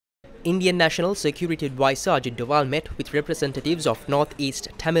Indian National Security Advisor Ajit Doval met with representatives of North-East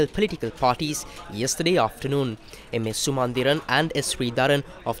Tamil political parties yesterday afternoon. M.S. Sumandiran and S. Sridharan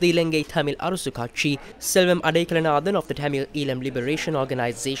of the Lanka Tamil Arasu Katchi, Selvam Adaikalanadan of the Tamil Elam Liberation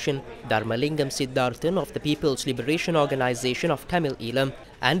Organisation, Dharmalingam Siddharthan of the People's Liberation Organisation of Tamil Elam,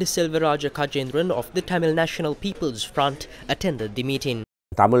 and Selvaraja Kajendran of the Tamil National People's Front attended the meeting.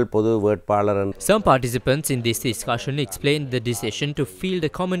 Some participants in this discussion explained the decision to field a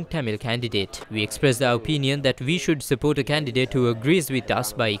common Tamil candidate. We expressed our opinion that we should support a candidate who agrees with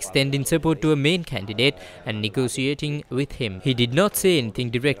us by extending support to a main candidate and negotiating with him. He did not say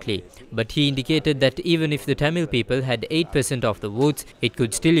anything directly, but he indicated that even if the Tamil people had 8% of the votes, it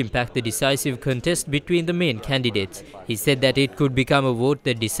could still impact the decisive contest between the main candidates. He said that it could become a vote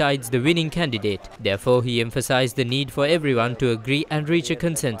that decides the winning candidate. Therefore, he emphasized the need for everyone to agree and reach a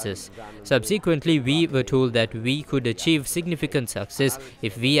consensus. Subsequently, we were told that we could achieve significant success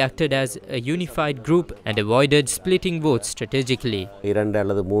if we acted as a unified group and avoided splitting votes strategically.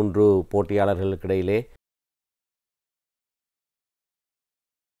 MP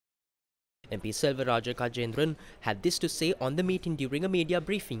Selvaraja Kajendran had this to say on the meeting during a media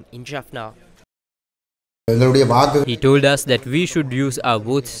briefing in Jaffna. He told us that we should use our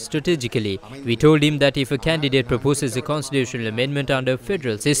votes strategically. We told him that if a candidate proposes a constitutional amendment under a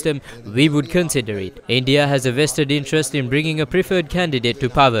federal system, we would consider it. India has a vested interest in bringing a preferred candidate to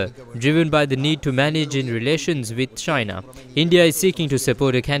power, driven by the need to manage in relations with China. India is seeking to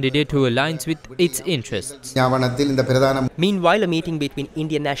support a candidate who aligns with its interests. Meanwhile, a meeting between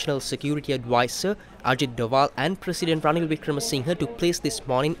Indian National Security Advisor Ajit Doval and President Ranil Wickremesinghe took place this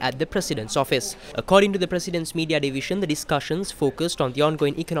morning at the President's office. According to the President's media division, the discussions focused on the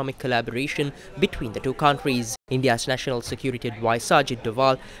ongoing economic collaboration between the two countries. India's National Security Advisor Ajit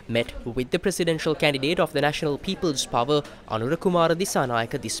Doval met with the presidential candidate of the National People's Power, Anurakumara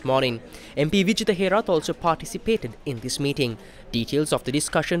Dissanayake, this morning. MP Vijitha Herath also participated in this meeting. Details of the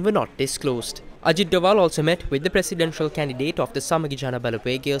discussion were not disclosed. Ajit Doval also met with the presidential candidate of the Samagi Jana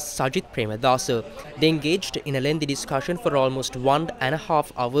Balawegaya, Sajith Premadasa. They engaged in a lengthy discussion for almost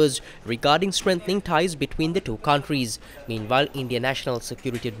 1.5 hours regarding strengthening ties between the two countries. Meanwhile, Indian National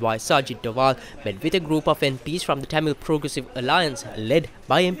Security Advisor Ajit Doval met with a group of MPs from the Tamil Progressive Alliance led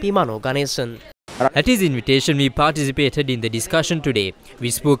by MP Mano Ganesan. At his invitation, we participated in the discussion today.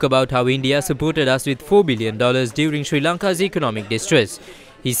 We spoke about how India supported us with $4 billion during Sri Lanka's economic distress.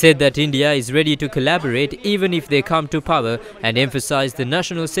 He said that India is ready to collaborate even if they come to power and emphasized the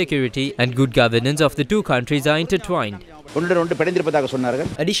national security and good governance of the two countries are intertwined.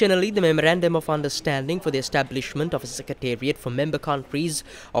 Additionally, the Memorandum of Understanding for the establishment of a secretariat for member countries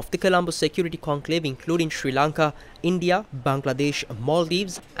of the Colombo Security Conclave, including Sri Lanka, India, Bangladesh,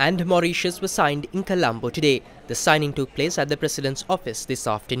 Maldives and Mauritius, was signed in Colombo today. The signing took place at the President's office this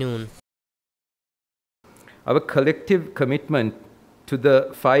afternoon. Our collective commitment to the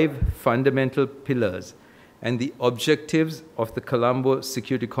 5 fundamental pillars and the objectives of the Colombo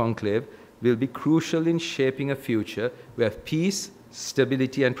Security Conclave will be crucial in shaping a future where peace,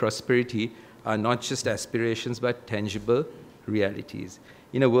 stability and prosperity are not just aspirations but tangible realities.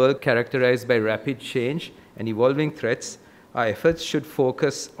 In a world characterized by rapid change and evolving threats, our efforts should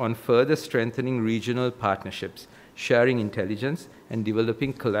focus on further strengthening regional partnerships, sharing intelligence and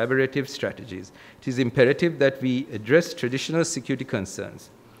developing collaborative strategies. It is imperative that we address traditional security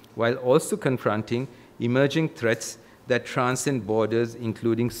concerns while also confronting emerging threats that transcend borders,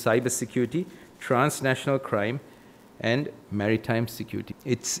 including cybersecurity, transnational crime, and maritime security.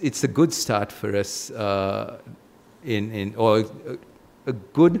 It's a good start for us, or a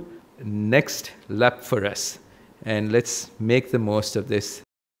good next lap for us, and let's make the most of this.